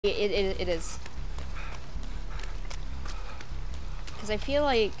It is. Because I feel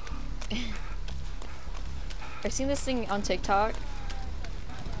like I've seen this thing on TikTok.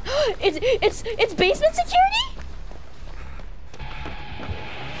 It's basement security?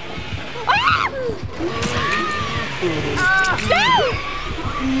 Ah! No!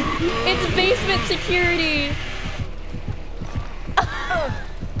 It's basement security.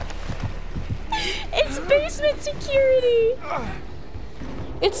 It's basement security.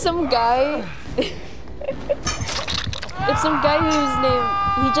 It's some guy. It's some guy whose name,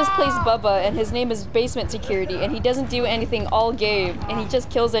 he just plays Bubba, and his name is Basement Security, and he doesn't do anything all game, and he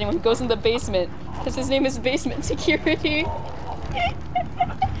just kills anyone who goes in the basement, because his name is Basement Security.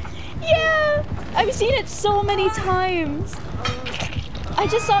 Yeah! I've seen it so many times! I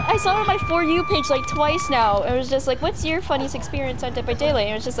saw it on my For You page like twice now, and it was just like, what's your funniest experience on Dead by Daylight?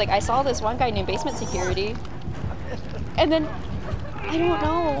 And it was just like, I saw this one guy named Basement Security. And then, I don't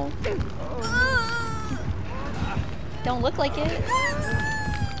know. Don't look like it.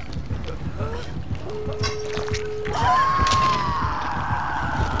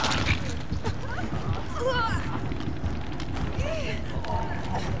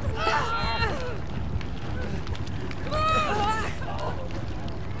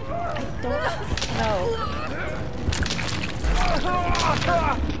 I don't know.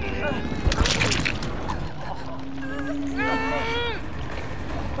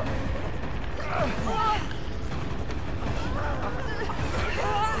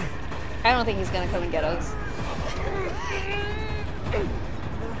 I don't think he's gonna come and get us.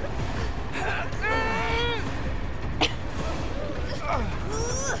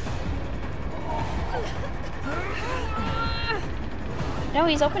 No,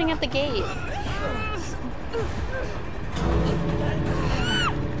 he's opening at the gate.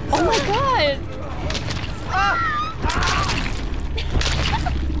 Oh my god!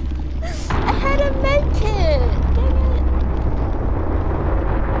 I had a med kit! Dang it.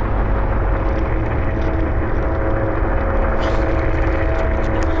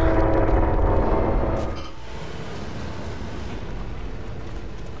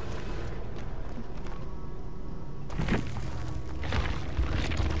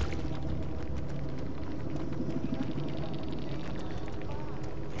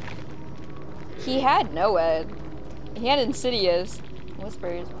 He had NOED. He had Insidious.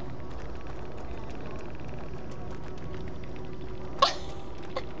 Whispers.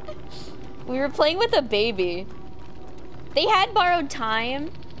 We were playing with a baby. They had borrowed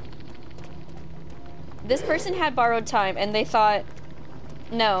time. This person had borrowed time and they thought,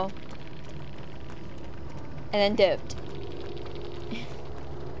 no. And then dipped.